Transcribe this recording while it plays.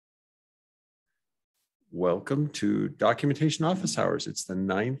Welcome to Documentation Office Hours. It's the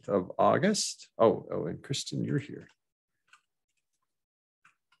 9th of August. Oh, and Kristen, you're here.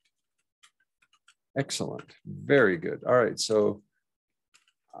 Excellent. Very good. All right. So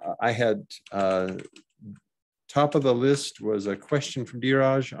I had top of the list was a question from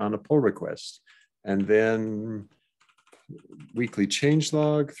Dheeraj on a pull request. And then weekly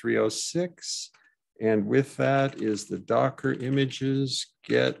changelog 306. And with that is the Docker images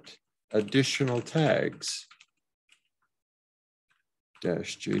get additional tags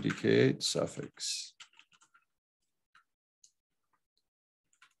 -JDK8 suffix.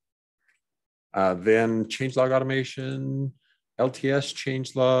 Then changelog automation, LTS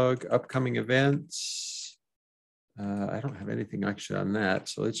changelog, upcoming events. I don't have anything actually on that,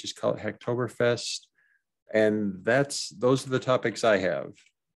 so let's just call it Hacktoberfest. And those are the topics I have.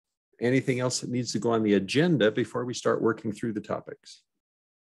 Anything else that needs to go on the agenda before we start working through the topics?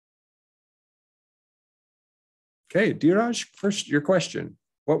 Okay, Dheeraj, first your question.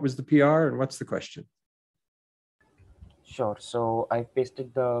 What was the PR and what's the question? Sure. So I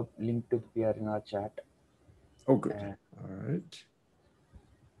pasted the link to the PR in our chat. Oh, good. All right.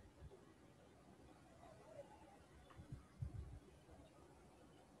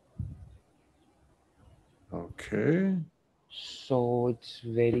 Okay. So it's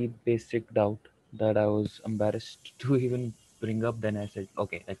very basic doubt that I was embarrassed to even bring up. Then I said,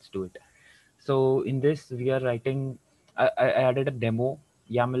 okay, let's do it. So in this, we are writing, I added a demo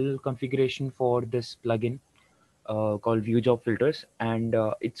YAML configuration for this plugin called View Job Filters. And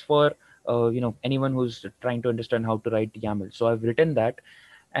it's for, anyone who's trying to understand how to write YAML. So I've written that.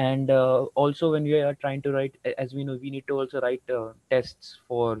 And also when we are trying to write, as we know, we need to also write tests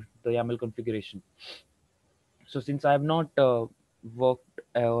for the YAML configuration. So since I have not worked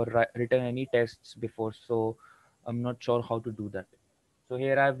or written any tests before, so I'm not sure how to do that. So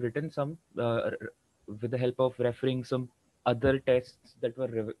here I've written some with the help of referring some other tests that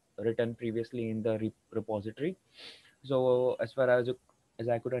were written previously in the repository. So as far as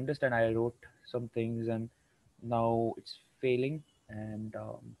I could understand, I wrote some things and now it's failing, and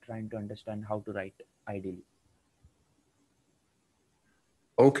trying to understand how to write ideally.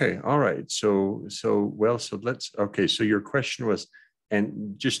 Okay, all right. So let's, okay, so your question was,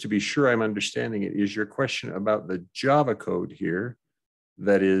 and just to be sure I'm understanding it, is your question about the Java code here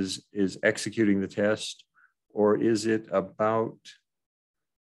that is executing the test, or is it about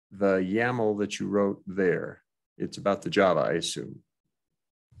the YAML that you wrote there? It's about the Java, I assume.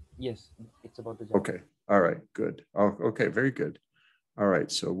 Yes, it's about the Java. Okay, all right, good. Oh, okay, very good. All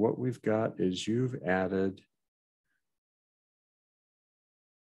right, so what we've got is you've added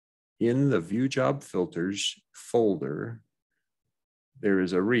in the View Job Filters folder, there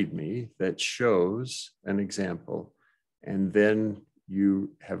is a README that shows an example. And then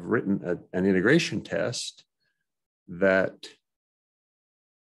you have written an integration test that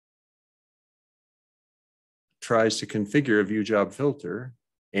tries to configure a View Job filter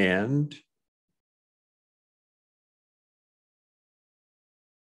and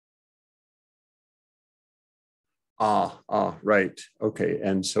right. Okay.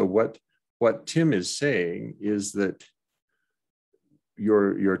 And so what Tim is saying is that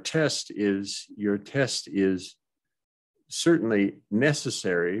your test is certainly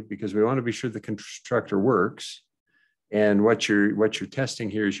necessary because we want to be sure the constructor works. And what you're testing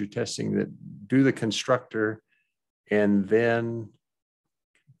here is you're testing that do the constructor and then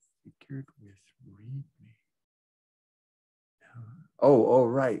configured with README. Oh,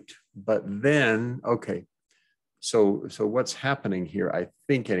 right. But then, okay. So what's happening here, I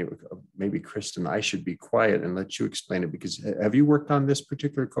think anyway, maybe Kristen, I should be quiet and let you explain it, because have you worked on this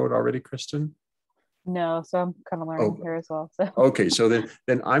particular code already, Kristen? No, so I'm kind of learning here as well. So okay, so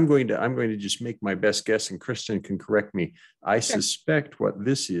then I'm going to just make my best guess, and Kristen can correct me. I suspect what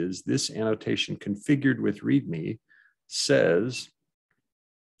this is, this annotation configured with README says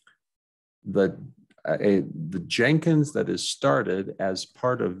that the Jenkins that is started as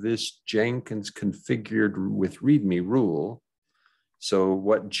part of this Jenkins configured with README rule. So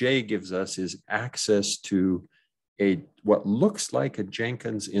what J gives us is access to what looks like a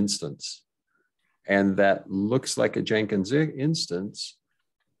Jenkins instance. And that looks like a Jenkins instance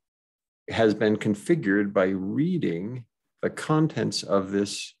has been configured by reading the contents of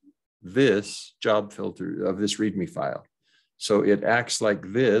this job filter of this README file. So it acts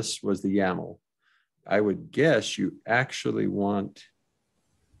like this was the YAML. I would guess you actually want,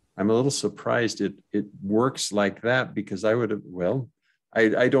 I'm a little surprised it works like that, because I would have, well,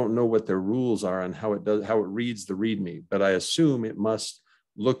 I don't know what the rules are on how it reads the README, but I assume it must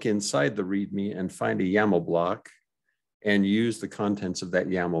look inside the README and find a YAML block and use the contents of that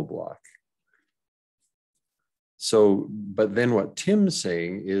YAML block. So, but then what Tim's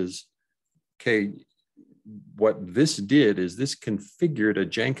saying is, okay, what this did is this configured a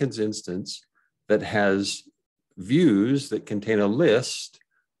Jenkins instance that has views that contain a list,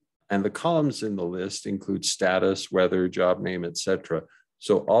 and the columns in the list include status, weather, job name, etc.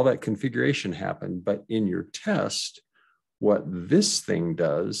 So all that configuration happened, but in your test, what this thing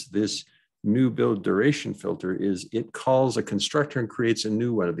does, this new build duration filter, is it calls a constructor and creates a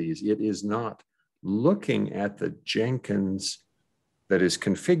new one of these. It is not looking at the Jenkins that is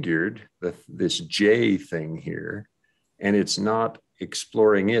configured, this J thing here, and it's not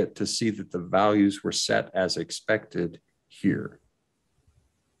exploring it to see that the values were set as expected here.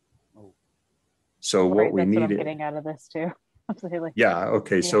 So Right, what we that's need, what I'm getting out of this too. Absolutely. yeah,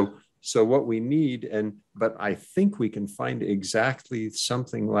 okay. Yeah. So what we need, but I think we can find exactly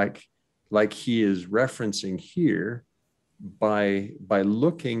something like he is referencing here by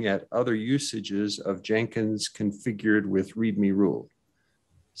looking at other usages of Jenkins configured with README rule.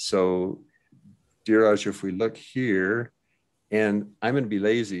 So, Dheeraj, if we look here, and I'm going to be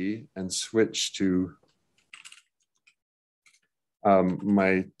lazy and switch to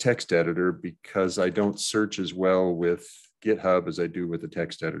my text editor because I don't search as well with GitHub as I do with the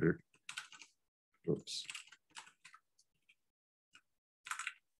text editor. Oops.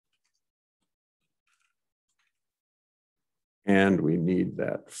 And we need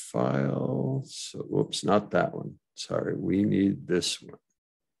that file. So, whoops, not that one. Sorry, we need this one.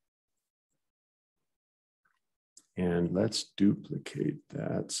 And let's duplicate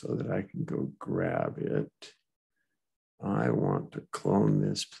that so that I can go grab it. I want to clone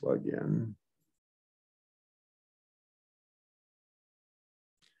this plugin.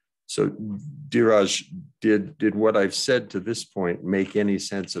 So, Dheeraj, did what I've said to this point make any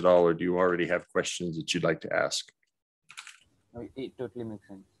sense at all, or do you already have questions that you'd like to ask? It totally makes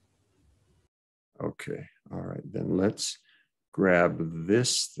sense. Okay, all right, then let's grab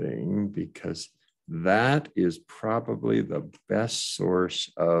this thing because that is probably the best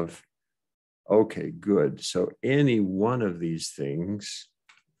source of, okay, good. So any one of these things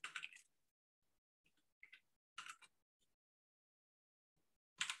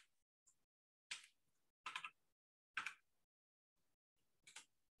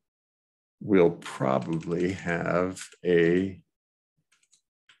will probably have a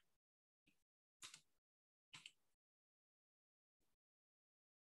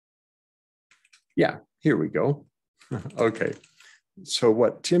yeah, here we go. Okay. So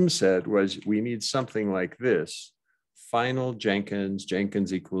what Tim said was we need something like this. Final Jenkins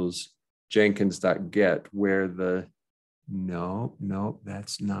equals Jenkins.get, where the, no,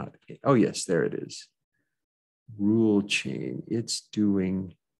 that's not it. Oh yes, there it is. Rule chain, it's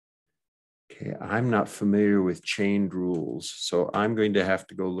doing, okay, I'm not familiar with chained rules, so I'm going to have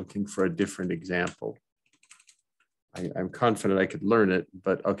to go looking for a different example. I'm confident I could learn it,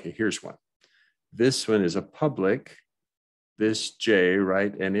 but okay, here's one. This one is a public, this J,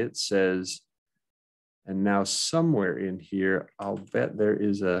 right? And it says, and now somewhere in here, I'll bet there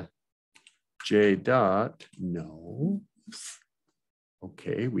is a J dot. No.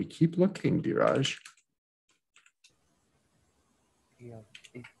 Okay, we keep looking, Dheeraj. Yeah,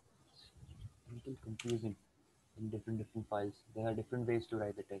 it's a little confusing in different files. There are different ways to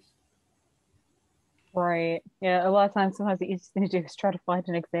write the test. Right. Yeah. A lot of times, sometimes the easiest thing to do is try to find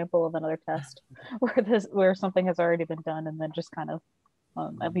an example of another test where something has already been done, and then just kind of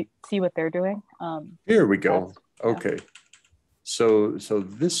at least see what they're doing. Here we go. Okay. So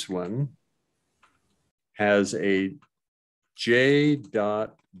this one has a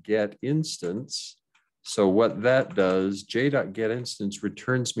j.get instance. So what that does, j.get instance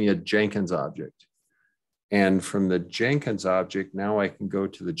returns me a Jenkins object. And from the Jenkins object, now I can go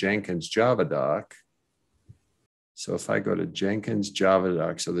to the Jenkins Java doc. So if I go to Jenkins Java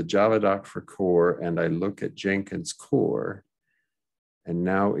doc, so the Java doc for core, and I look at Jenkins core, and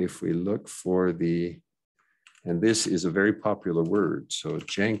now if we look for the, and this is a very popular word, so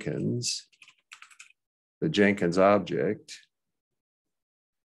Jenkins, the Jenkins object,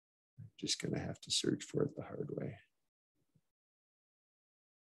 I'm just going to have to search for it the hard way.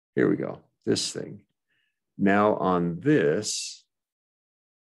 Here we go, this thing. Now on this,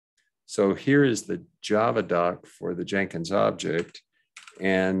 so here is the Java doc for the Jenkins object,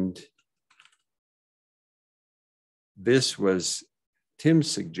 and this was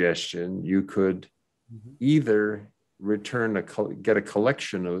Tim's suggestion. You could either return get a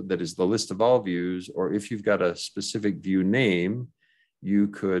collection of, that is the list of all views, or if you've got a specific view name, you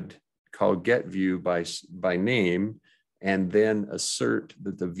could call get view by name, and then assert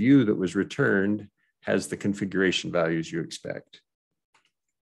that the view that was returned has the configuration values you expect.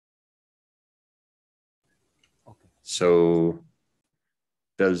 So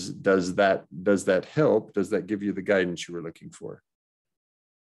does that help? Does that give you the guidance you were looking for?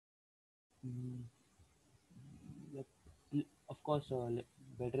 Mm, of course,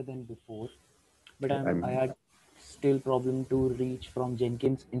 better than before, but I had still problem to reach from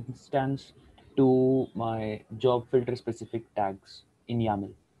Jenkins instance to my job filter specific tags in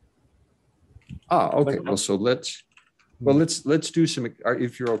YAML. Okay. But Well, so let's do some.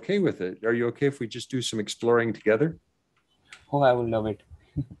 If you're okay with it, are you okay if we just do some exploring together? oh, I will love it.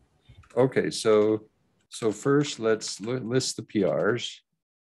 Okay. So first, let's list the PRs.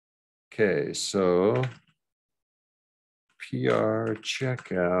 Okay. So PR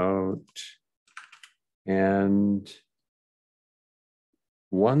checkout and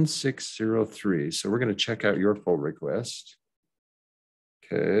 1603. So we're going to check out your pull request.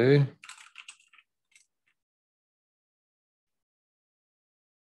 Okay.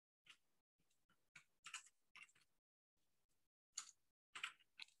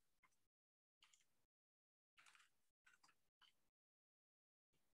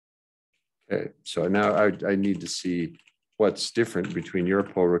 Okay, so now I need to see what's different between your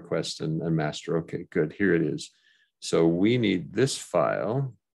pull request and master. Okay, good, here it is. So we need this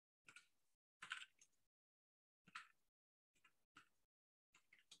file.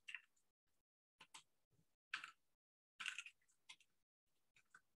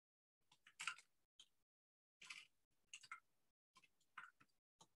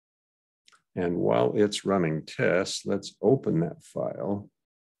 And while it's running tests, let's open that file.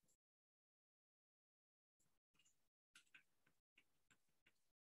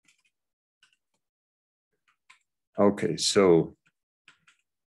 Okay, so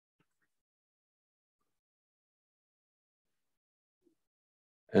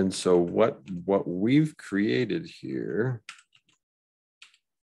what we've created here,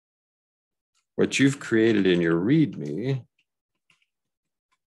 what you've created in your README,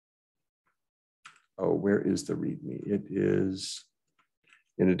 oh, where is the README? It is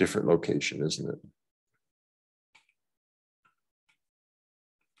in a different location, isn't it?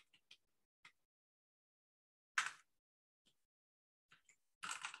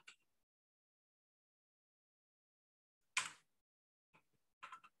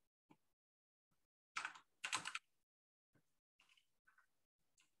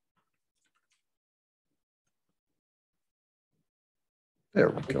 There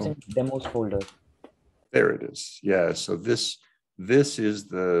we It's go. in demos folder. There it is. Yeah, so this is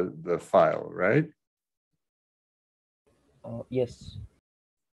the file, right? Yes.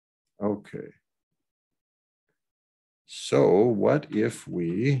 Okay. So what if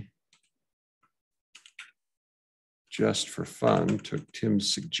we, just for fun, took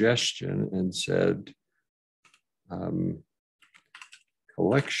Tim's suggestion and said,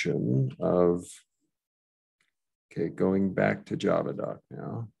 collection of, okay, going back to JavaDoc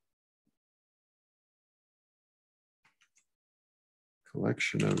now.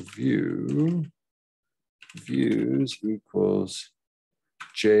 Collection of views equals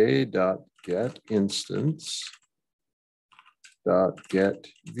j.get instance .get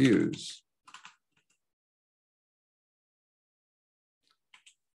views.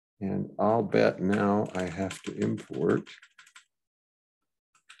 And I'll bet now I have to import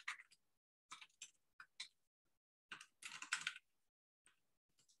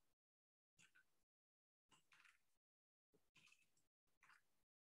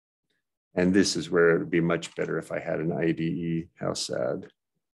and this is where it would be much better if I had an IDE. How sad.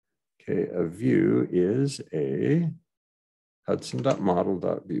 Okay, a view is a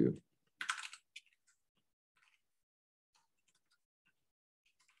Hudson.model.view.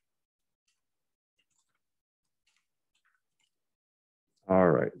 All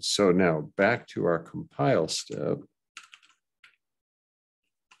right, so now back to our compile step.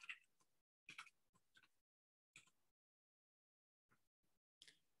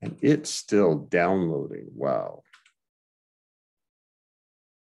 And it's still downloading. Wow.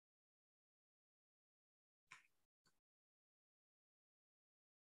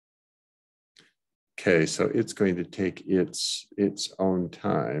 Okay, so it's going to take its own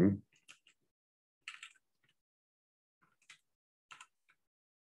time.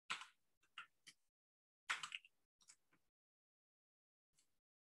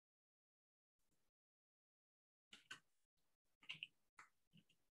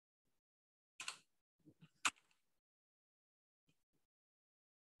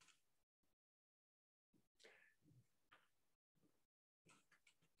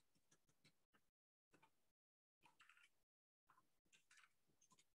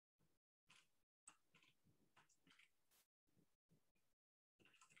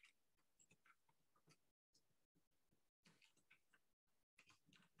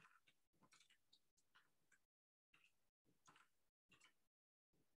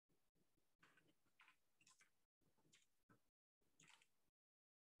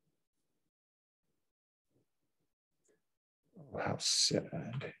 How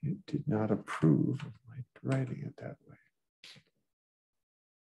sad. It did not approve of my writing it that way.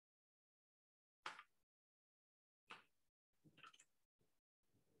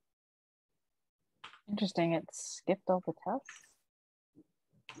 Interesting. It skipped all the tests.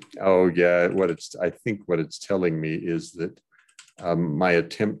 Oh yeah, I think what it's telling me is that my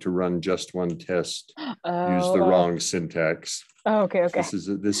attempt to run just one test used the wrong syntax. Oh, okay. This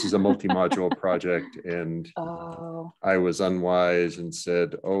is a multi-module project, and I was unwise and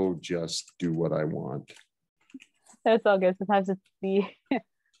said, "Oh, just do what I want." That's all good. Sometimes it's the,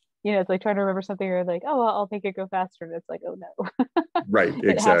 it's like trying to remember something. You're like, oh, well, I'll make it go faster, and it's like, oh no. Right,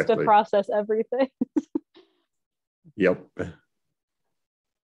 It has to exactly. process everything. Yep.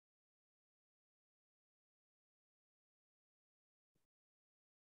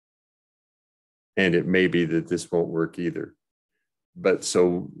 And it may be that this won't work either. But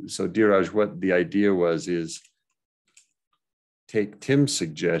so Dheeraj, what the idea was is take Tim's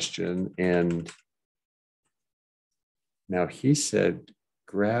suggestion, and now he said,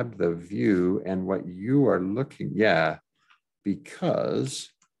 grab the view and what you are looking, because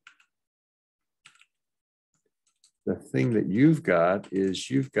the thing that you've got is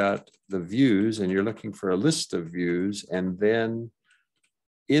you've got the views and you're looking for a list of views. And then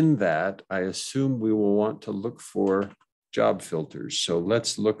in that, I assume we will want to look for job filters. So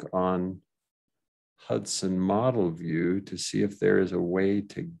let's look on Hudson Model View to see if there is a way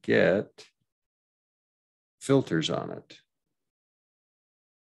to get filters on it.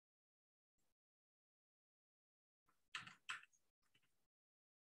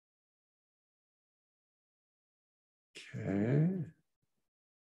 Okay.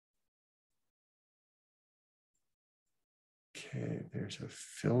 Okay, there's a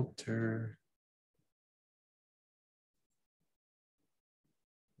filter.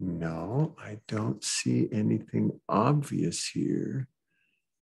 No, I don't see anything obvious here.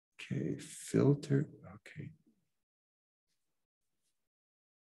 Okay, filter, okay.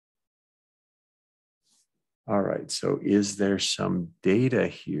 All right, so is there some data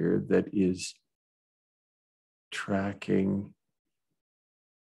here that is tracking?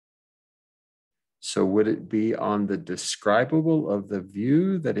 So would it be on the describable of the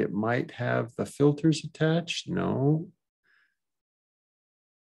view that it might have the filters attached? No.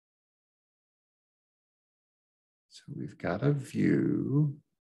 So we've got a view.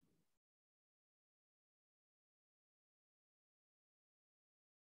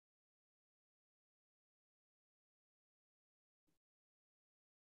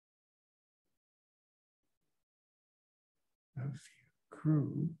 A view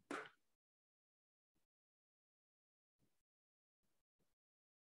group.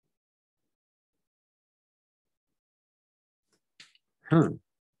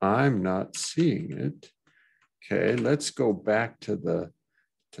 I'm not seeing it. Okay, let's go back to the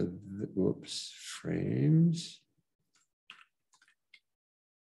whoops, frames.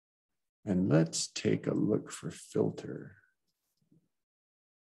 And let's take a look for filter.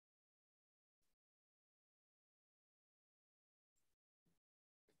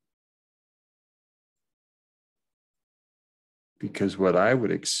 Because what I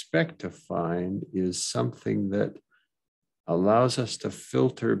would expect to find is something that allows us to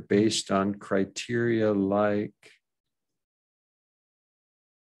filter based on criteria like,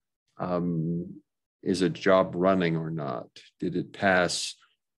 is a job running or not? Did it pass?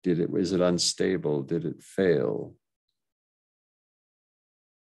 Was it unstable? Did it fail?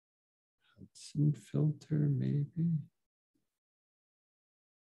 Hudson filter, maybe?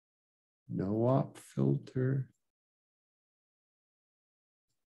 No op filter.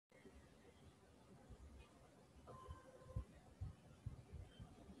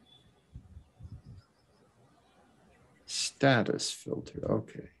 Status filter,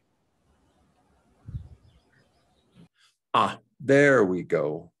 okay. There we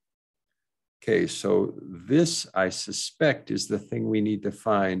go. Okay, so this, I suspect, is the thing we need to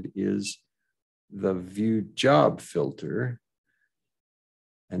find is the view job filter.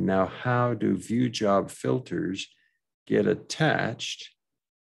 And now how do view job filters get attached?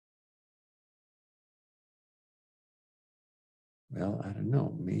 Well, I don't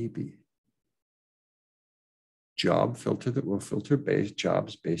know, maybe. Job filter that will filter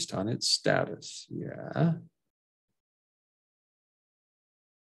jobs based on its status, yeah.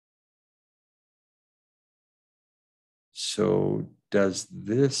 So does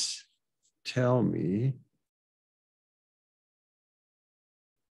this tell me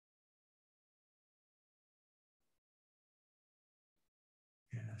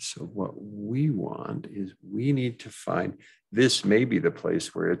so what we want is we need to find, this may be the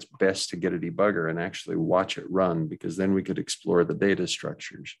place where it's best to get a debugger and actually watch it run, because then we could explore the data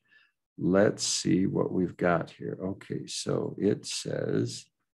structures. Let's see what we've got here. Okay, so it says,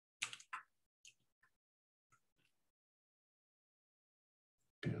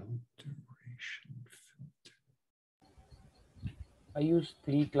 build duration filter. I use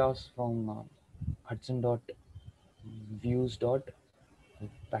 3 class from Hudson dot views dot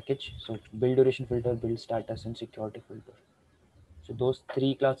package. So build duration filter, build status, and security filter. So those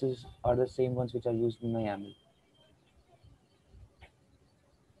 3 classes are the same ones which are used in my YAML.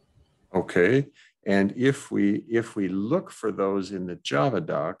 Okay, and if we look for those in the Java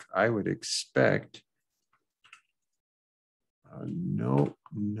doc, I would expect no.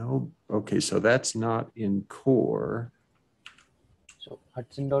 Okay, so that's not in core. So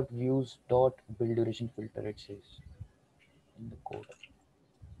Hudson dot views dot build duration filter, it says in the code.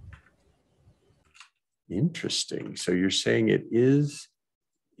 Interesting. So you're saying it is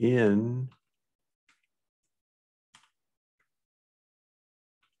in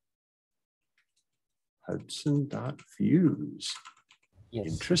Hudson.views. Yes.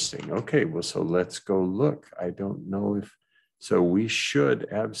 Interesting. Okay, well, so let's go look. I don't know if, so we should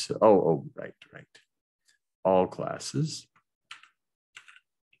right. All classes.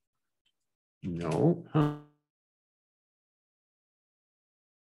 No. Huh.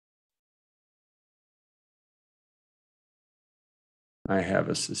 I have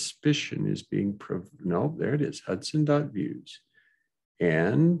a suspicion is being, no, there it is, Hudson.views.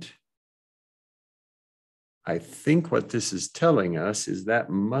 And I think what this is telling us is that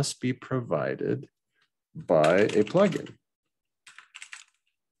must be provided by a plugin.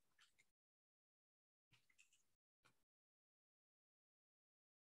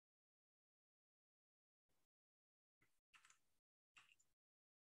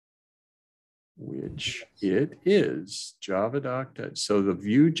 Which it is, Java.doc. So the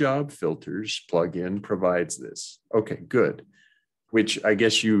view job filters plugin provides this. Okay, good. Which I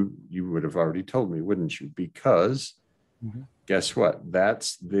guess you would have already told me, wouldn't you? Because guess what?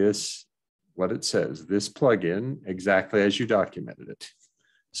 That's this, what it says, this plugin, exactly as you documented it.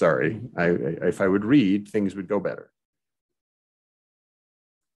 Sorry, if I would read, things would go better.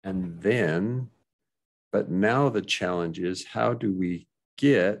 And then, but now the challenge is, how do we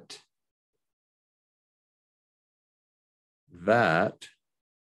get that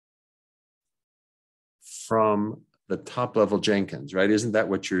from the top level Jenkins, right? Isn't that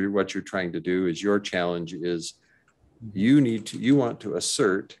what you're trying to do? Is your challenge is you want to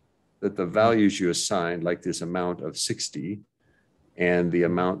assert that the values you assigned, like this amount of 60 and the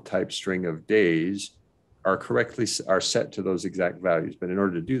amount type string of days, are set to those exact values. But in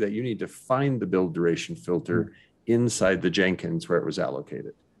order to do that, you need to find the build duration filter inside the Jenkins where it was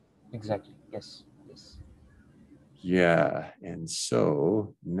allocated. Exactly. Yes. Yeah, and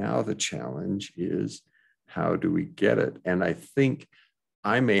so now the challenge is, how do we get it? And I think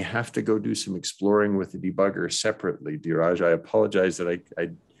I may have to go do some exploring with the debugger separately, Dheeraj. I apologize that I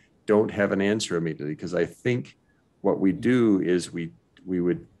don't have an answer immediately, because I think what we do is we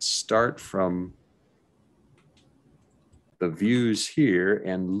would start from the views here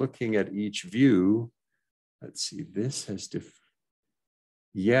and looking at each view. Let's see, this has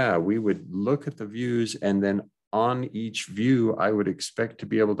yeah, we would look at the views, and then on each view, I would expect to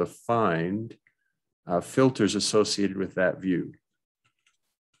be able to find filters associated with that view.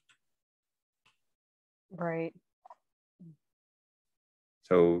 Right.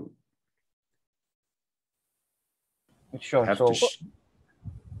 So Sure. So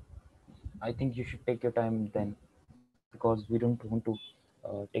I think you should take your time then, because we don't want to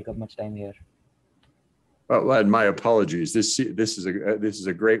take up much time here. Well, and my apologies. This is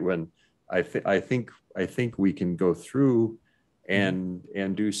a great one. I think we can go through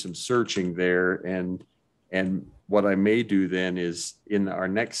and do some searching there, and what I may do then is, in our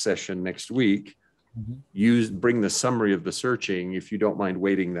next session next week, bring the summary of the searching, if you don't mind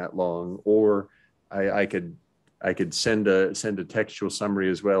waiting that long, or I could send a textual summary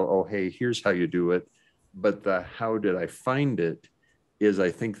as well. Oh, hey, here's how you do it. But the how did I find it is,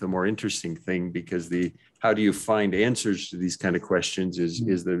 I think, the more interesting thing, because the how do you find answers to these kind of questions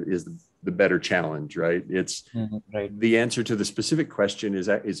is the better challenge, right? It's right. The answer to the specific question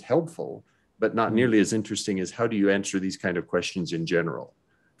is helpful, but not nearly as interesting as how do you answer these kind of questions in general.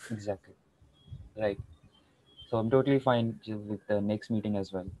 Exactly. Right. So I'm totally fine with the next meeting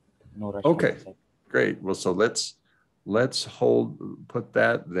as well. No rush. Okay, great. Well, so let's put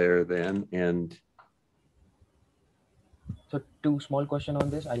that there then. And so 2 small questions on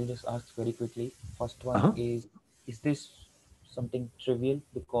this. I'll just ask very quickly. First one is this something trivial?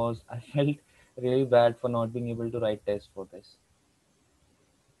 Because I felt really bad for not being able to write tests for this.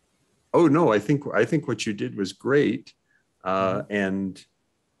 Oh no, I think what you did was great, and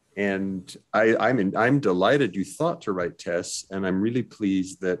I'm delighted you thought to write tests, and I'm really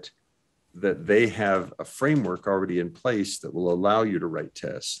pleased that they have a framework already in place that will allow you to write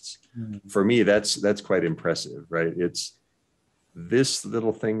tests. For me, that's quite impressive, right? It's this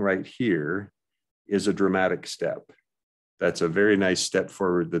little thing right here is a dramatic step. That's a very nice step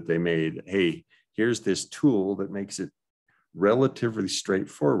forward that they made. Hey, here's this tool that makes it relatively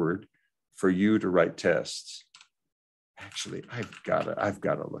straightforward for you to write tests. Actually, I've got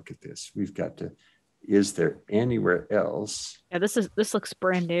to look at this. We've got to, is there anywhere else? Yeah, this looks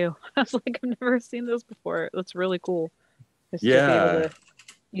brand new. I was like, I've never seen this before. That's really cool. Just to be able to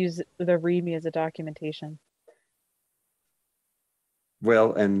use the README as a documentation.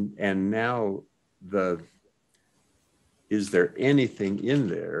 Well, and now is there anything in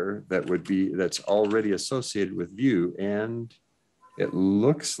there that's already associated with Vue? And it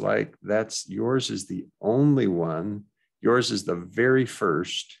looks like yours is the only one. Yours is the very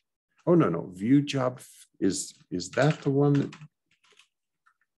first. Oh, no, Vue job is that the one that,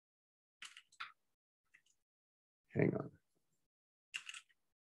 hang on.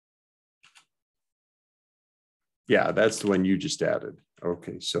 Yeah, that's the one you just added.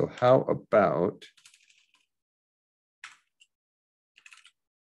 Okay, so how about,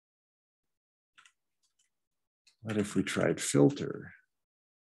 what if we tried filter?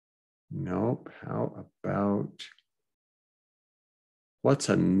 Nope. How about, what's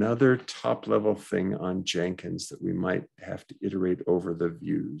another top level thing on Jenkins that we might have to iterate over the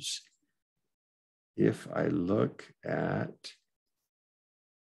views? If I look at,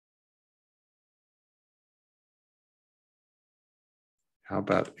 how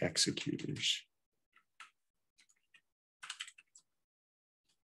about executors?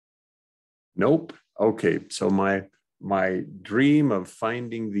 Nope. Okay, so my dream of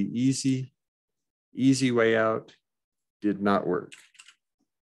finding the easy way out did not work.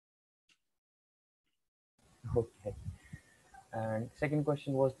 Okay. And second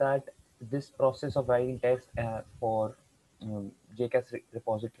question was that this process of writing tests for JCAS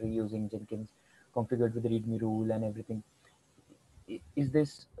repository using Jenkins configured with the README rule and everything. Is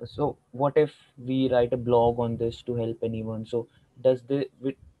this so? What if we write a blog on this to help anyone? So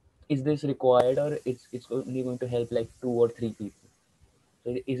is this required, or it's only going to help like 2 or 3 people?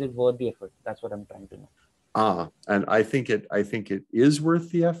 So is it worth the effort? That's what I'm trying to know. And I think it is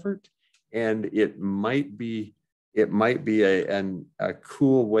worth the effort, and it might be a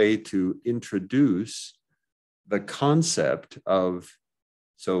cool way to introduce the concept of,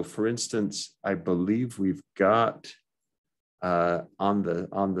 so for instance, I believe we've got on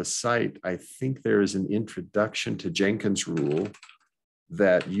the site, I think there is an introduction to Jenkins rule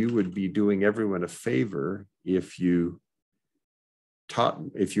that you would be doing everyone a favor if you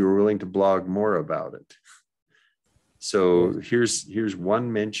were willing to blog more about it. So here's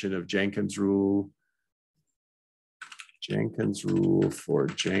one mention of Jenkins rule for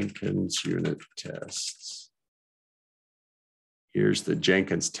Jenkins unit tests. Here's the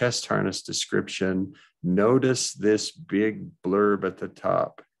Jenkins test harness description. Notice this big blurb at the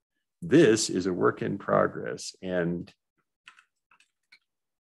top. This is a work in progress. And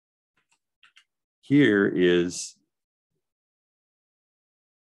here is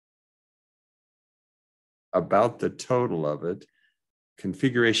about the total of it: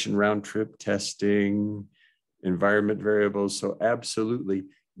 configuration round trip testing, environment variables. So absolutely,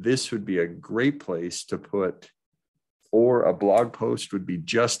 this would be a great place to put, or a blog post would be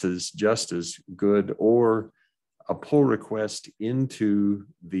just as good, or a pull request into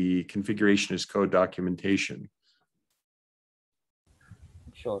the configuration as code documentation.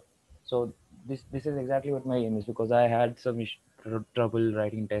 Sure. So this is exactly what my aim is, because I had some trouble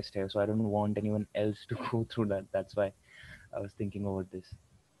writing test here, so I don't want anyone else to go through that. That's why I was thinking about this.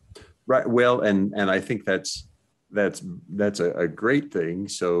 Right. Well, and I think that's a great thing.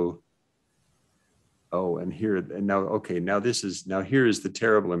 So, oh, and here, and now, okay, now here is the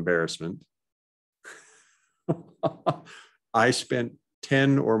terrible embarrassment. I spent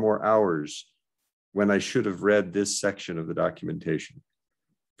 10 or more hours when I should have read this section of the documentation.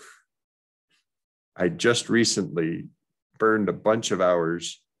 I just recently burned a bunch of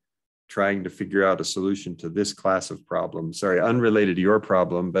hours trying to figure out a solution to this class of problem. Sorry, unrelated to your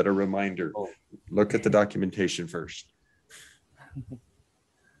problem, but a reminder. Oh. Look at the documentation first.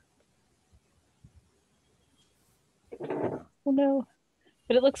 Oh no.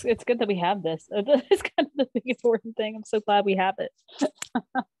 But it's good that we have this. It's kind of the big important thing. I'm so glad we have it.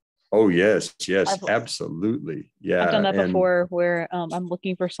 Oh, yes, yes, I've absolutely. I've done Yeah. that And before where I'm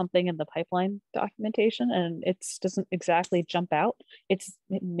looking for something in the pipeline documentation and it doesn't exactly jump out. It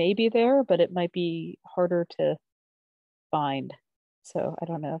may be there, but it might be harder to find. So I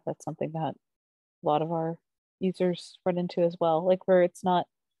don't know if that's something that a lot of our users run into as well, like where it's not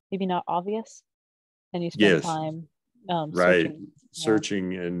maybe not obvious and you spend yes, time right. searching. Yeah.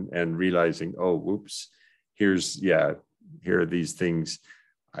 Searching and realizing, oh, whoops, here are these things.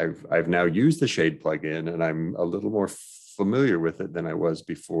 I've now used the shade plugin and I'm a little more familiar with it than I was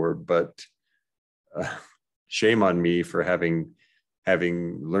before, but uh, shame on me for having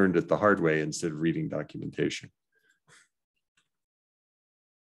learned it the hard way instead of reading documentation.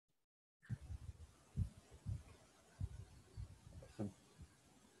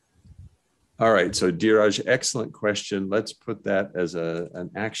 All right, so Dheeraj, excellent question. Let's put that as an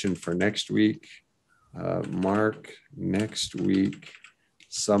action for next week. Mark, next week,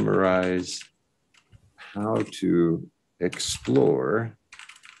 summarize how to explore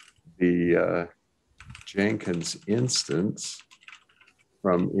the Jenkins instance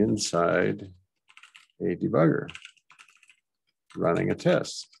from inside a debugger running a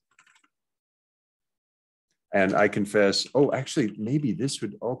test. And I confess, oh, actually, maybe this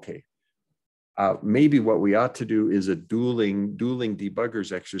would, okay. Maybe what we ought to do is a dueling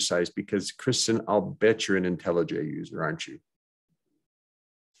debuggers exercise because Kristen, I'll bet you're an IntelliJ user, aren't you?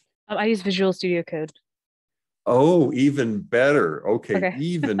 I use Visual Studio Code. Oh, even better. Okay, Okay.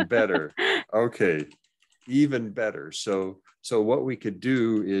 even better. Okay, even better. So what we could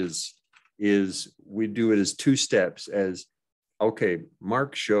do is we do it as two steps. As okay,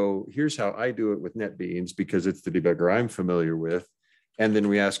 Mark, show here's how I do it with NetBeans because it's the debugger I'm familiar with. And then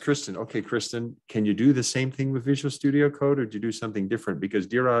we ask Kristen, okay, Kristen, can you do the same thing with Visual Studio Code or do you do something different? Because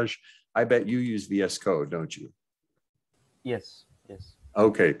Dheeraj, I bet you use VS Code, don't you? Yes, yes.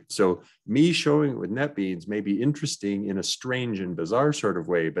 Okay, so me showing it with NetBeans may be interesting in a strange and bizarre sort of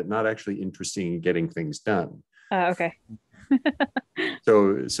way, but not actually interesting in getting things done. Okay.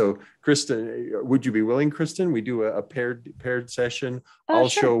 So Kristen, would you be willing, Kristen? We do a paired session. I'll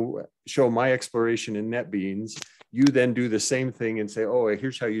Sure. show my exploration in NetBeans. You then do the same thing and say, oh,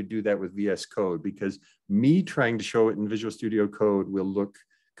 here's how you do that with VS Code, because me trying to show it in Visual Studio Code will look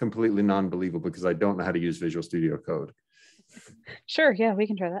completely non-believable because I don't know how to use Visual Studio Code. Sure. Yeah, we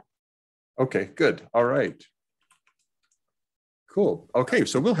can try that. Okay, good. All right. Cool. Okay,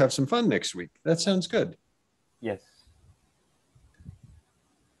 so we'll have some fun next week. That sounds good. Yes.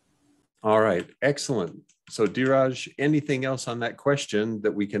 All right, excellent. So Dheeraj, anything else on that question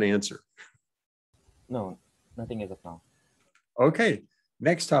that we can answer? No, nothing as of now. Okay,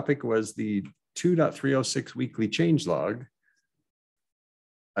 next topic was the 2.306 weekly changelog.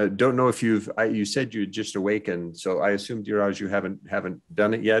 I don't know if you said you just awakened, so I assume, Dheeraj, you haven't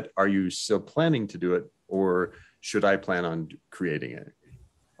done it yet. Are you still planning to do it, or should I plan on creating it?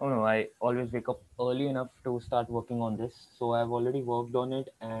 Oh no, I always wake up early enough to start working on this. So I've already worked on it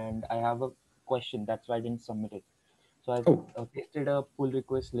and I have a question. That's why I didn't submit it. So I've pasted a pull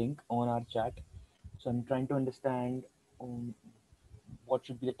request link on our chat. So I'm trying to understand what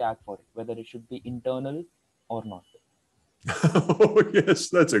should be the tag for it, whether it should be internal or not. Oh, yes,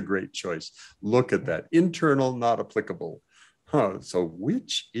 that's a great choice. Look at that. Internal, not applicable. Huh, so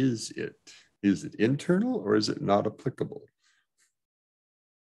which is it? Is it internal or is it not applicable?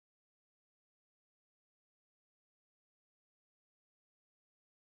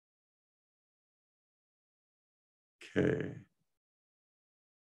 Okay.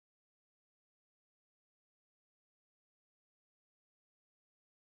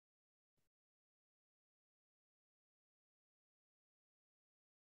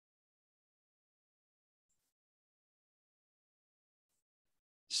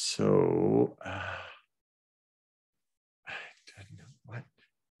 So, I don't know what.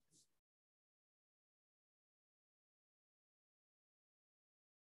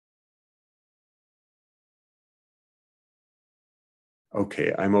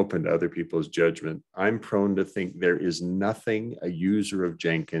 Okay, I'm open to other people's judgment. I'm prone to think there is nothing a user of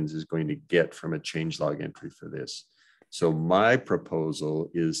Jenkins is going to get from a changelog entry for this. So my proposal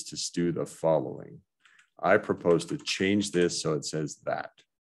is to do the following. I propose to change this so it says that.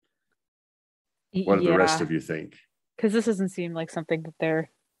 What do the rest of you think? Because this doesn't seem like something that they're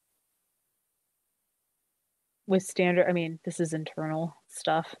with standard. I mean, this is internal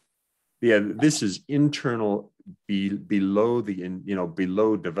stuff. Yeah, this is internal, below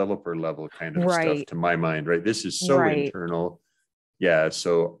below developer level kind of stuff to my mind, right? This is so internal. Yeah,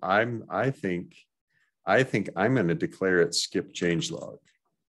 so I think I'm going to declare it skip changelog.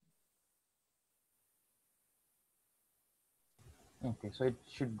 Okay, so it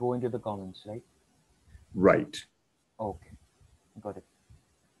should go into the comments, right? Right. Okay, got it.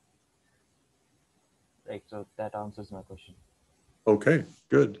 Right, so that answers my question. Okay,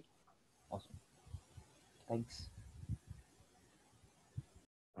 good. Awesome. Thanks.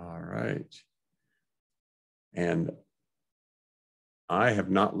 All right. And I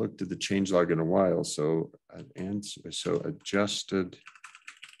have not looked at the changelog in a while, so adjusted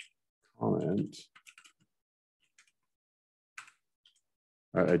comment.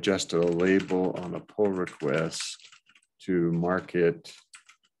 I adjusted a label on a pull request to mark it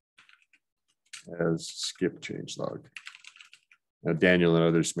as skip changelog. Now, Daniel and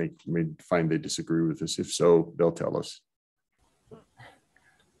others may find they disagree with this. If so, they'll tell us.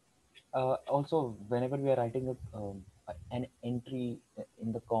 Also, whenever we are writing an entry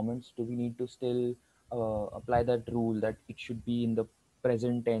in the comments, do we need to still apply that rule that it should be in the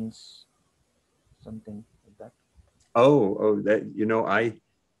present tense, something like that?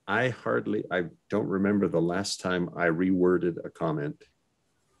 I don't remember the last time I reworded a comment.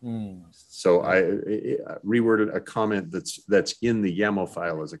 So I reworded a comment that's in the YAML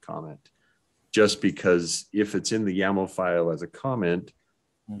file as a comment, just because if it's in the YAML file as a comment,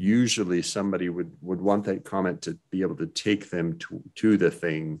 usually somebody would want that comment to be able to take them to the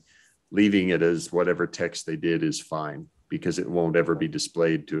thing. Leaving it as whatever text they did is fine, because it won't ever be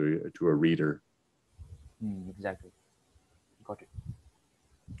displayed to a reader. Exactly. Got it.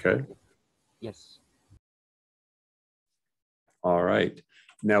 Okay. Yes. All right.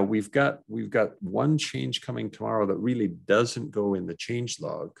 Now we've got one change coming tomorrow that really doesn't go in the change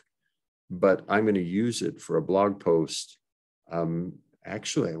log, but I'm going to use it for a blog post.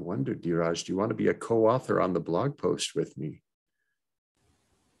 Actually, I wonder, Dheeraj, do you want to be a co-author on the blog post with me?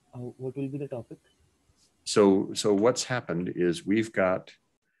 What will be the topic? So what's happened is we've got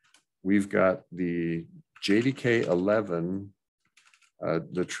the JDK 11,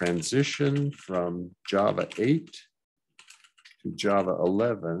 the transition from Java 8 to Java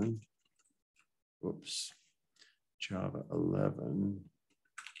 11. Whoops. Java 11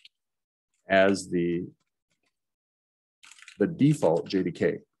 as the default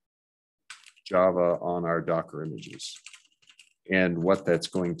JDK, Java on our Docker images. And what that's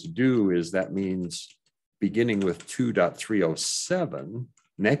going to do is that means beginning with 2.307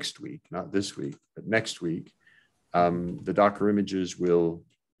 next week, not this week, but next week, the Docker images will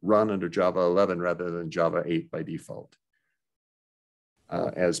run under Java 11 rather than Java 8 by default.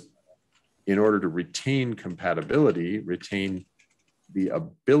 As in order to retain compatibility, retain the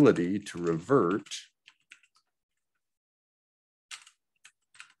ability to revert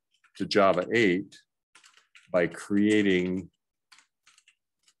to Java 8 by creating,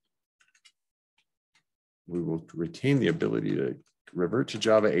 we will retain the ability to revert to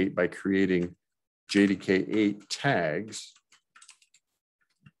Java 8 by creating JDK 8 tags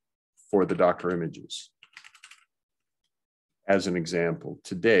for the Docker images. As an example,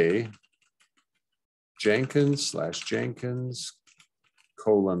 today, Jenkins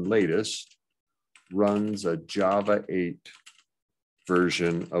 /Jenkins:\latest runs a Java 8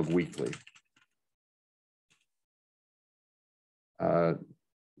 version of weekly.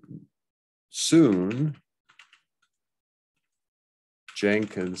 Soon,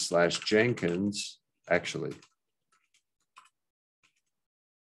 Jenkins/Jenkins, actually,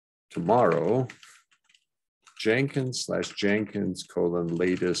 tomorrow,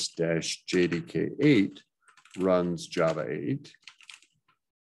 Jenkins/Jenkins:\latest-JDK8 runs Java 8.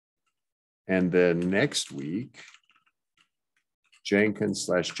 And then next week,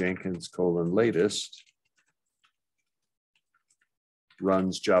 Jenkins/Jenkins:\latest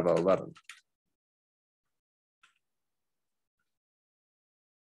runs Java 11.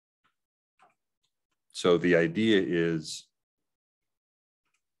 So the idea is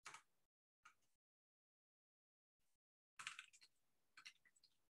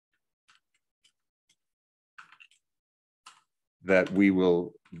that we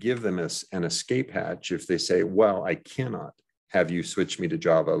will give them an escape hatch if they say, well, I cannot have you switch me to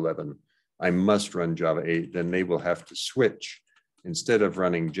Java 11. I must run Java 8. Then they will have to switch. Instead of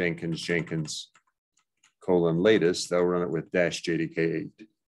running Jenkins:\latest, they'll run it with -JDK8.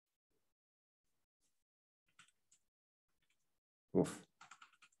 Oof.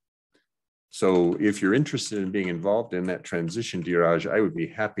 So if you're interested in being involved in that transition, Dheeraj, I would be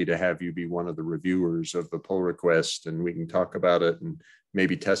happy to have you be one of the reviewers of the pull request, and we can talk about it and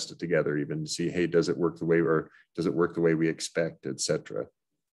maybe test it together even to see, hey, does it work the way we expect, etc.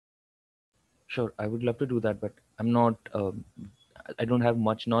 Sure, I would love to do that, but I'm not, I don't have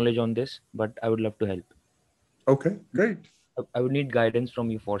much knowledge on this, but I would love to help. Okay, great. I would need guidance from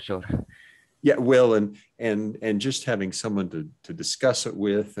you for sure. Yeah, well, and just having someone to discuss it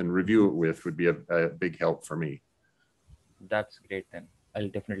with and review it with would be a big help for me. That's great then. I'll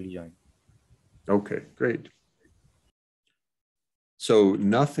definitely join. Okay, great. So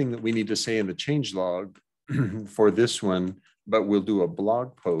nothing that we need to say in the changelog for this one, but we'll do a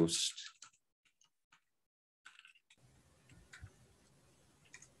blog post.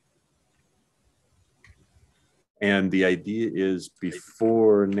 And the idea is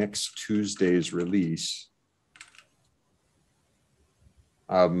before next Tuesday's release,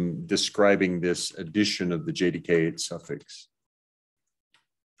 describing this addition of the JDK8 suffix.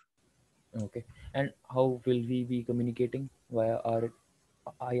 Okay. And how will we be communicating via our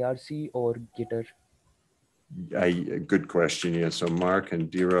IRC or Gitter? Good question. Yeah. So Mark and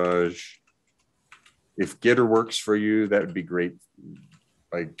Dheeraj, if Gitter works for you, that would be great.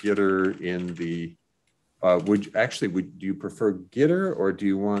 By Gitter in the do you prefer Gitter or do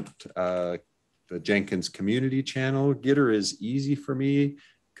you want the Jenkins community channel? Gitter is easy for me.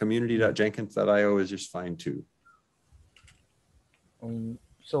 Community.jenkins.io is just fine too.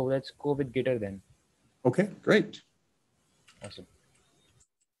 So let's go with Gitter then. Okay, great. Awesome.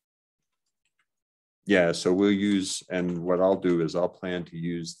 Yeah, so we'll use, and what I'll do is I'll plan to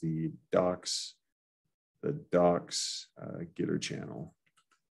use the docs Gitter channel.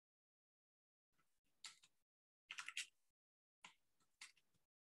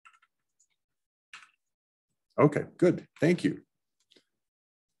 Okay, good. Thank you.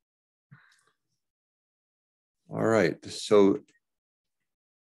 All right, so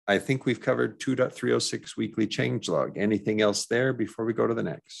I think we've covered 2.306 weekly changelog. Anything else there before we go to the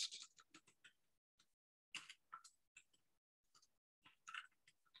next?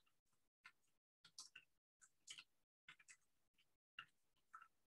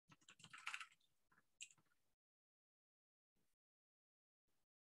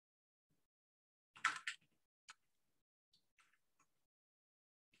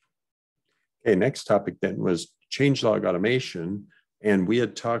 Okay, next topic then was changelog automation. And we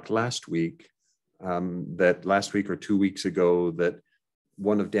had talked last week, or 2 weeks ago, that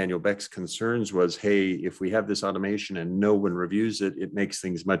one of Daniel Beck's concerns was, hey, if we have this automation and no one reviews it, it makes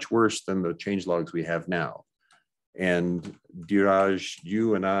things much worse than the changelogs we have now. And Dheeraj,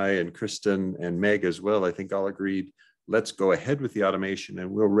 you and I and Kristen and Meg as well, I think all agreed, let's go ahead with the automation and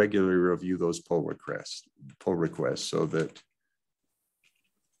we'll regularly review those pull requests so that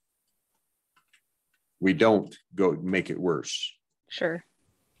we don't go make it worse. Sure.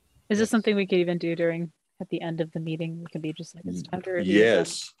 Is this something we could even do at the end of the meeting? It could be just like, it's time to review.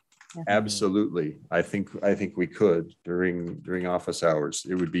 Yes, yeah. Absolutely. I think we could during office hours.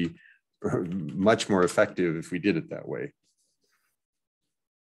 It would be much more effective if we did it that way.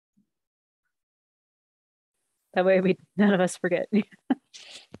 That way none of us forget. It's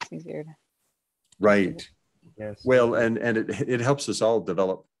easier. Right. Yes. Well, and it helps us all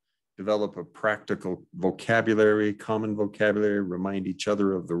develop a practical vocabulary, common vocabulary, remind each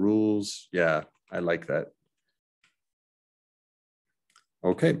other of the rules. Yeah, I like that.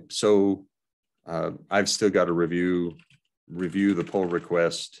 Okay, so I've still got to review the pull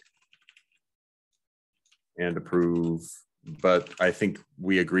request and approve, but I think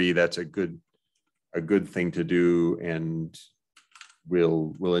we agree that's a good thing to do, and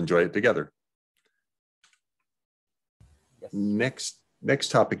we'll enjoy it together. Yes.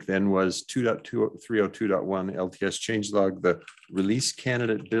 Next topic then was 2.302.1 LTS changelog. The release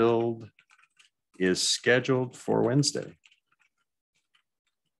candidate build is scheduled for Wednesday.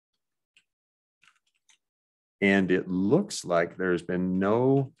 And it looks like there's been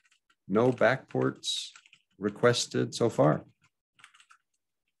no backports requested so far.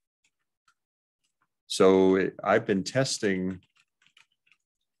 So I've been testing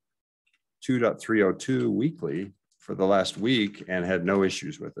 2.302 weekly for the last week and had no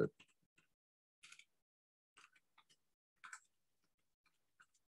issues with it.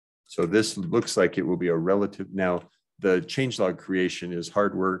 So this looks like it will be a relative. Now, the changelog creation is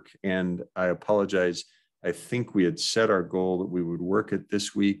hard work, and I apologize. I think we had set our goal that we would work it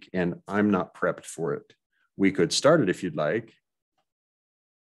this week, and I'm not prepped for it. We could start it if you'd like.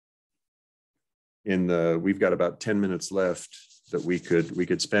 We've got about 10 minutes left that we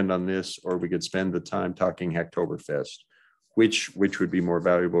could spend on this, or we could spend the time talking Hacktoberfest. Which would be more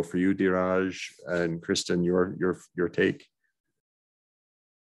valuable for you, Dheeraj and Kristen? Your take.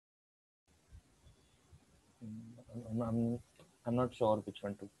 I'm not sure which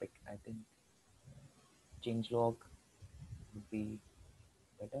one to pick. I think changelog would be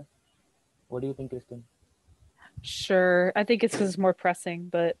better. What do you think, Kristen? Sure. I think it's because it's more pressing,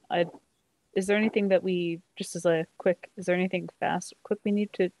 but Is there anything that we, just as a quick, is there anything quick we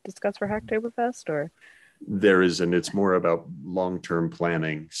need to discuss for Hacktoberfest, or? There isn't. It's more about long-term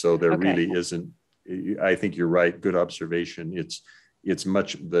planning. So there Okay. really isn't. I think you're right. Good observation. It's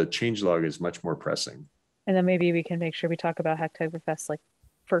much, the changelog is much more pressing. And then maybe we can make sure we talk about Hacktoberfest like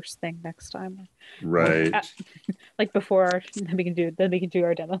first thing next time. Right. Like before our, then we can do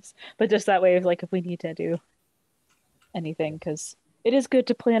our demos. But just that way, like if we need to do anything, because it is good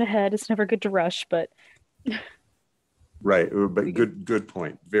to plan ahead. It's never good to rush, but right. But good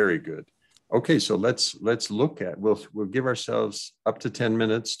point. Very good. Okay, so let's look at, we'll give ourselves up to 10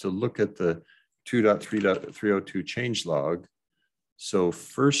 minutes to look at the 2.3.302 changelog. So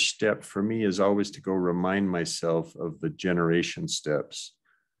first step for me is always to go remind myself of the generation steps.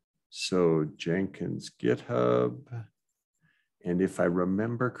 So Jenkins GitHub. And if I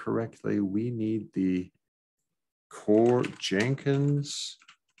remember correctly, we need the core Jenkins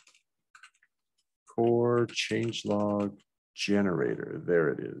core changelog generator. There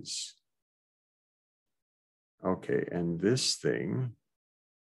it is. Okay, and this thing,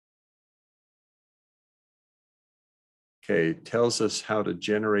 okay, tells us how to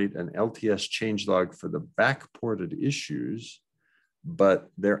generate an LTS changelog for the backported issues,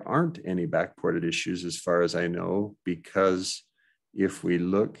 but there aren't any backported issues as far as I know, because if we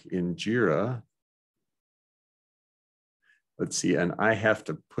look in Jira, let's see, and I have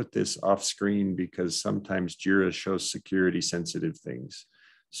to put this off screen because sometimes Jira shows security sensitive things.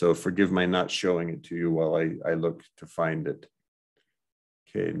 So forgive my not showing it to you while I look to find it.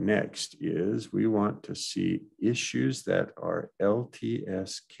 Okay, next is we want to see issues that are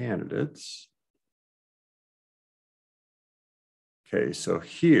LTS candidates. Okay, so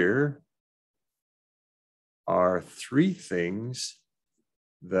here are 3 things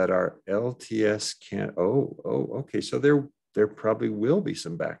that are LTS okay, so there probably will be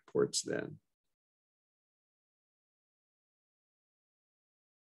some backports then.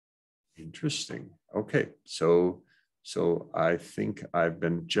 Interesting. Okay, so I think I've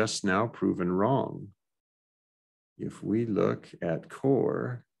been just now proven wrong. If we look at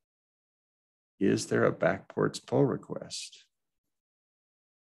core, is there a backports pull request?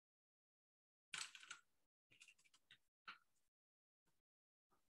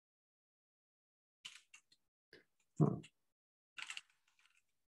 Huh.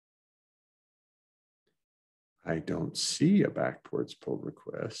 I don't see a backports pull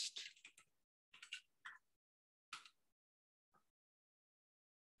request.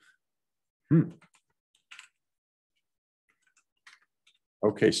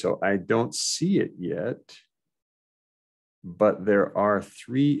 Okay, so I don't see it yet, but there are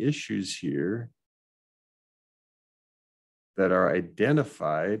 3 issues here that are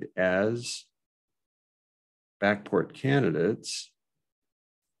identified as backport candidates.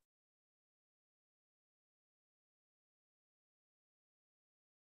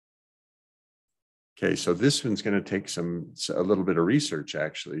 Okay, so this one's going to take a little bit of research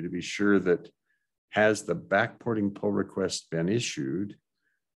actually to be sure that has the backporting pull request been issued.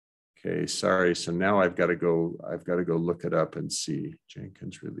 Okay, sorry. So now I've got to go look it up and see.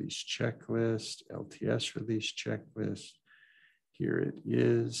 Jenkins release checklist, LTS release checklist. Here it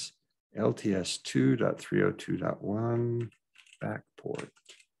is. LTS 2.302.1 backport.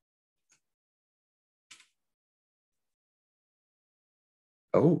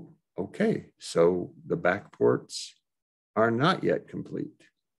 Oh, okay. So the backports are not yet complete.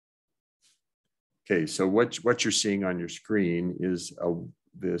 Okay, so what you're seeing on your screen is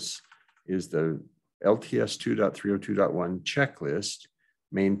this is the LTS 2.302.1 checklist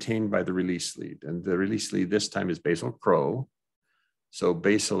maintained by the release lead. And the release lead this time is Basil Crow. So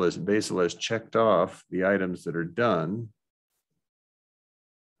Basil has checked off the items that are done,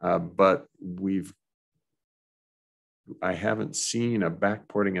 but I haven't seen a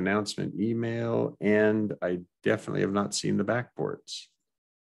backporting announcement email, and I definitely have not seen the backports.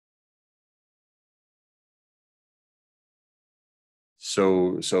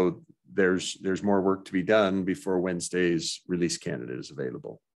 So there's more work to be done before Wednesday's release candidate is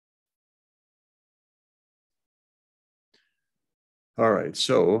available. All right,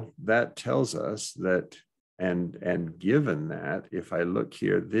 so that tells us that, and given that, if I look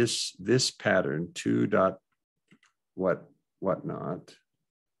here, this pattern 2. Whatnot.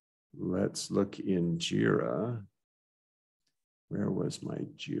 Let's look in Jira. Where was my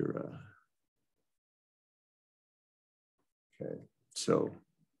Jira? Okay, so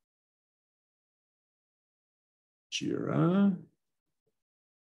Jira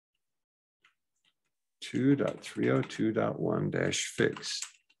 2.302.1-fix.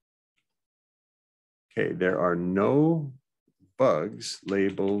 Okay, there are no bugs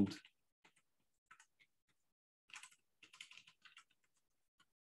labeled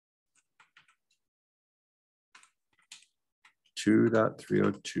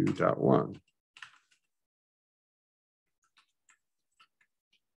 2.302.1.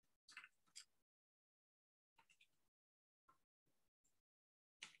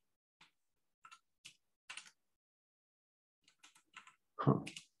 Huh.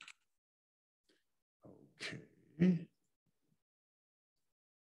 Okay.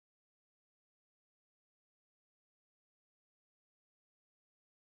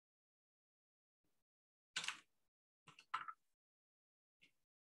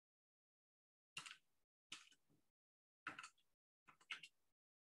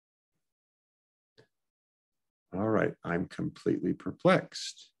 All right, I'm completely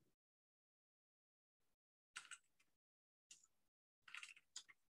perplexed.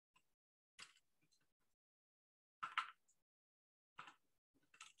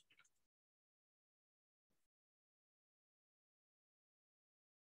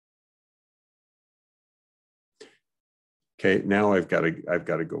 Okay, now I've got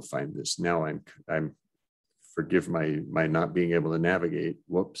to go find this. Now I'm forgive my not being able to navigate.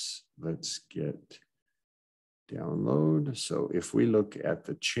 Whoops. Let's get download. So if we look at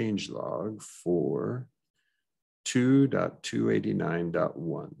the changelog for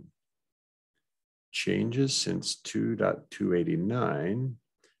 2.289.1, changes since 2.289.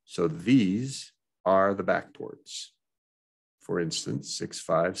 So these are the backports. For instance,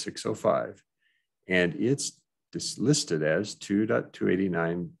 65605, and it's listed as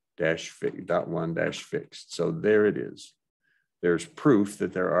 2.289-1-fixed. So there it is. There's proof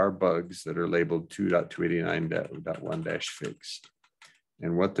that there are bugs that are labeled 2.289.1-fixed.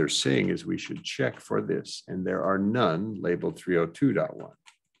 And what they're saying is we should check for this, and there are none labeled 302.1.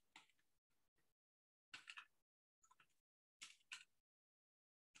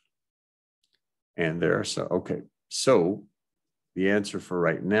 And there are some, okay. So the answer for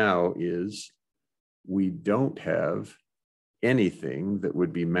right now is we don't have anything that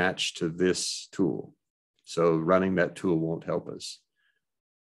would be matched to this tool. So running that tool won't help us.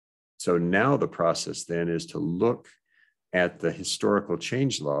 So now the process then is to look at the historical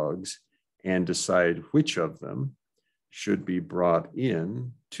change logs and decide which of them should be brought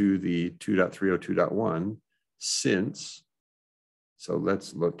in to the 2.302.1 since, so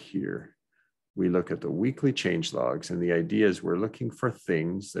let's look here. We look at the weekly change logs, and the idea is we're looking for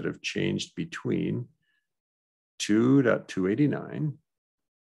things that have changed between 2.289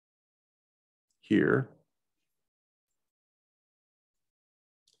 here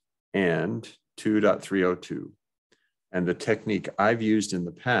and 2.302. And the technique I've used in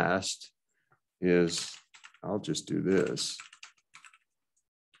the past is, I'll just do this.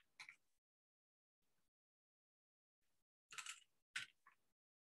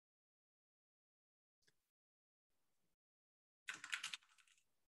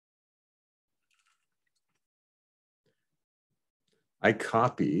 I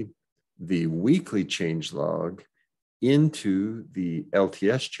copy the weekly change log into the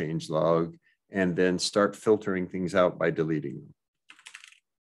LTS change log and then start filtering things out by deleting them.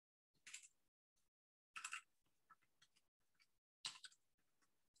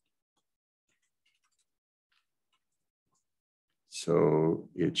 So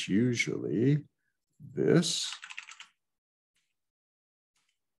it's usually this,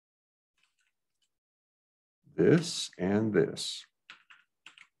 this, and this.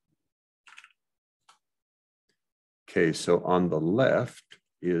 Okay, so on the left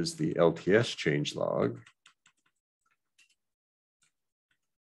is the LTS change log.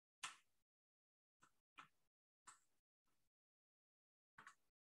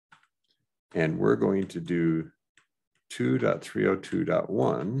 And we're going to do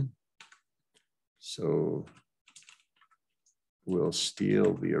 2.302.1. So we'll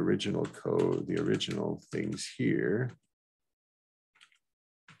steal the original code, the original things here.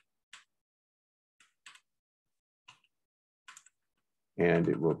 And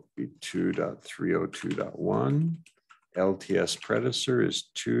it will be 2.302.1. LTS predecessor is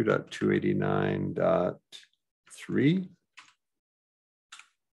 2.289.3.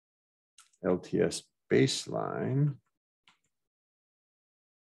 LTS baseline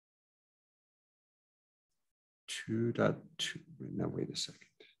 2.2. Now wait a second.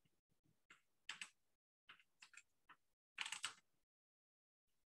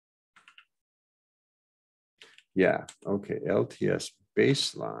 Yeah, okay. LTS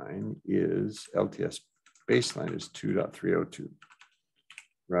baseline is 2.302,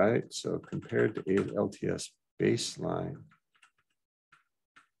 right? So compared to LTS baseline,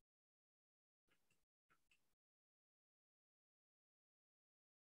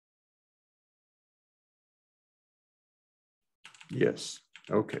 yes,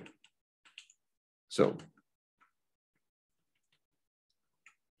 okay. So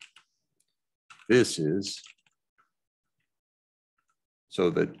this is, so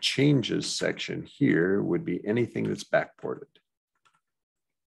the changes section here would be anything that's backported.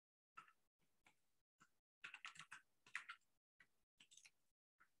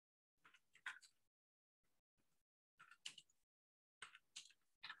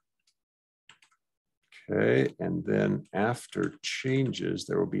 Okay, and then after changes,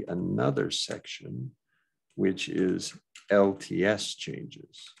 there will be another section, which is LTS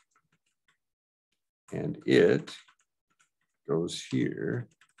changes. And it goes here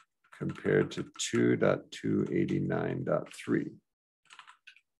compared to 2.289.3.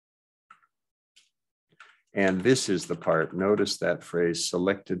 And this is the part, notice that phrase,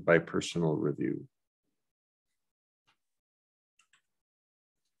 selected by personal review.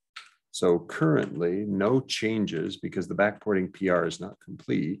 So currently, no changes because the backporting PR is not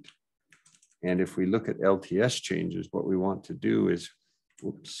complete. And if we look at LTS changes, what we want to do is,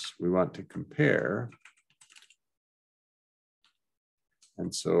 we want to compare.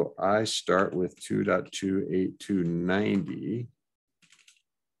 And so I start with 2.28290.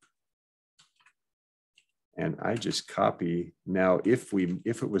 And I just copy. Now, if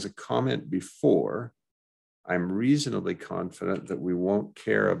it was a comment before, I'm reasonably confident that we won't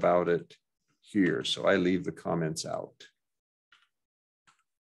care about it here. So I leave the comments out.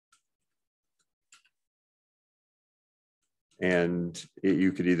 And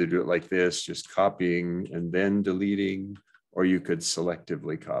you could either do it like this, just copying and then deleting, or you could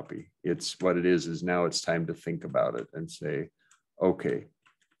selectively copy. It's what it is now it's time to think about it and say, okay,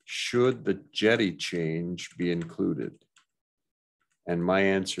 should the Jetty change be included? And my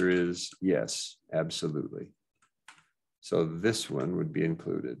answer is yes, absolutely. So this one would be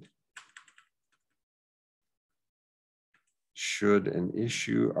included. Should an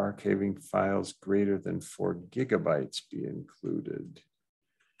issue archiving files greater than 4 gigabytes be included?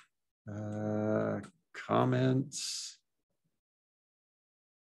 Comments.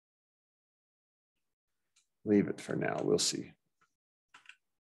 Leave it for now, we'll see.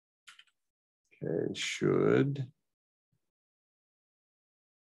 Okay, should.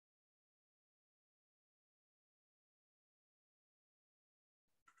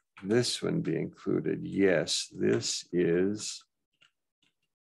 This one be included? Yes, this is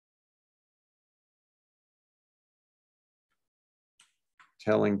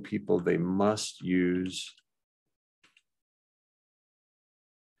telling people they must use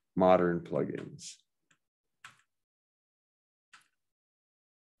modern plugins.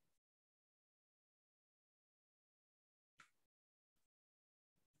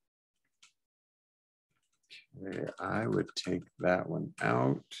 Okay, I would take that one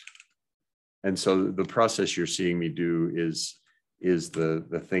out. And so the process you're seeing me do is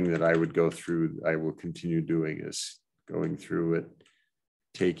the thing that I would go through, I will continue doing, is going through it,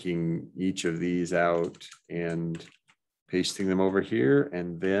 taking each of these out and pasting them over here,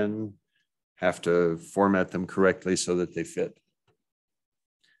 and then have to format them correctly so that they fit.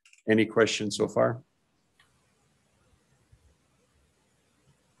 Any questions so far?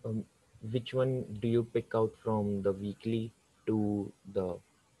 Which one do you pick out from the weekly to the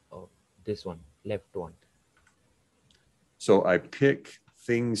this one, left one? So I pick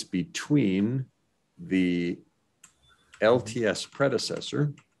things between the LTS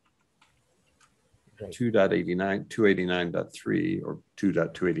predecessor, right, 2.89.3 or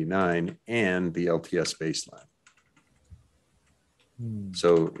 2.289, and the LTS baseline.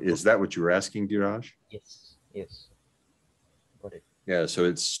 So is that what you were asking, Dhiraj? Yes, yes. Got it. Yeah, so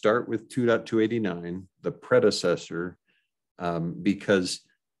it's start with 2.289, the predecessor, because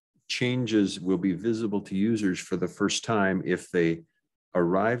changes will be visible to users for the first time if they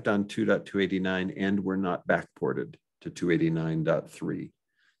arrived on 2.289 and were not backported to 289.3.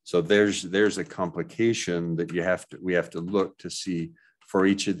 So there's a complication that we have to look to see for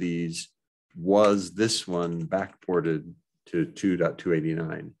each of these, was this one backported to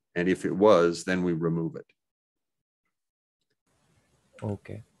 2.289? And if it was, then we remove it.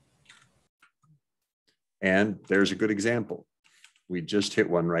 Okay. And there's a good example. We just hit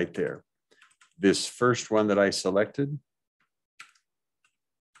one right there. This first one that I selected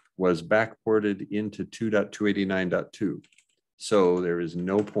was backported into 2.289.2. So there is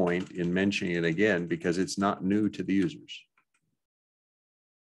no point in mentioning it again because it's not new to the users.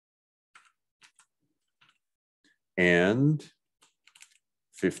 And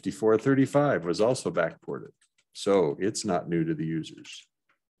 5435 was also backported. So it's not new to the users.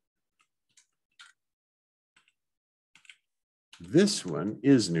 This one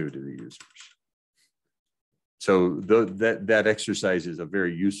is new to the users. So that exercise is a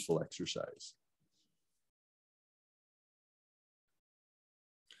very useful exercise.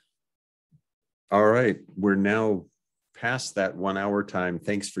 All right. We're now past that 1 hour time.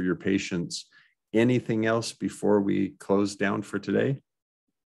 Thanks for your patience. Anything else before we close down for today?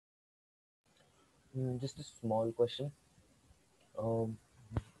 Just a small question. Um,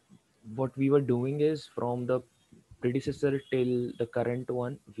 what we were doing is from the predecessor till the current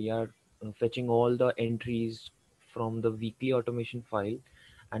one, we are fetching all the entries from the weekly automation file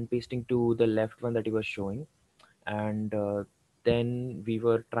and pasting to the left one that you were showing. And then we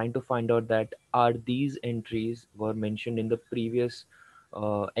were trying to find out that are these entries were mentioned in the previous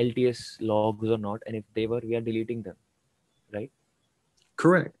LTS logs or not. And if they were, we are deleting them, right?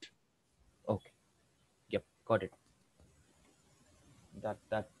 Correct. Okay. Yep. Got it.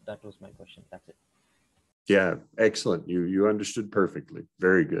 That was my question. That's it. Yeah, excellent. You understood perfectly.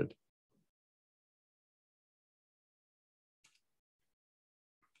 Very good.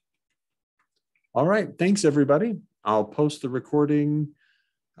 All right. Thanks, everybody. I'll post the recording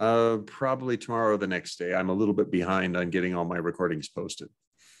probably tomorrow or the next day. I'm a little bit behind on getting all my recordings posted.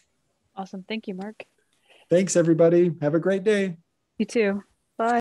 Awesome. Thank you, Mark. Thanks, everybody. Have a great day. You too.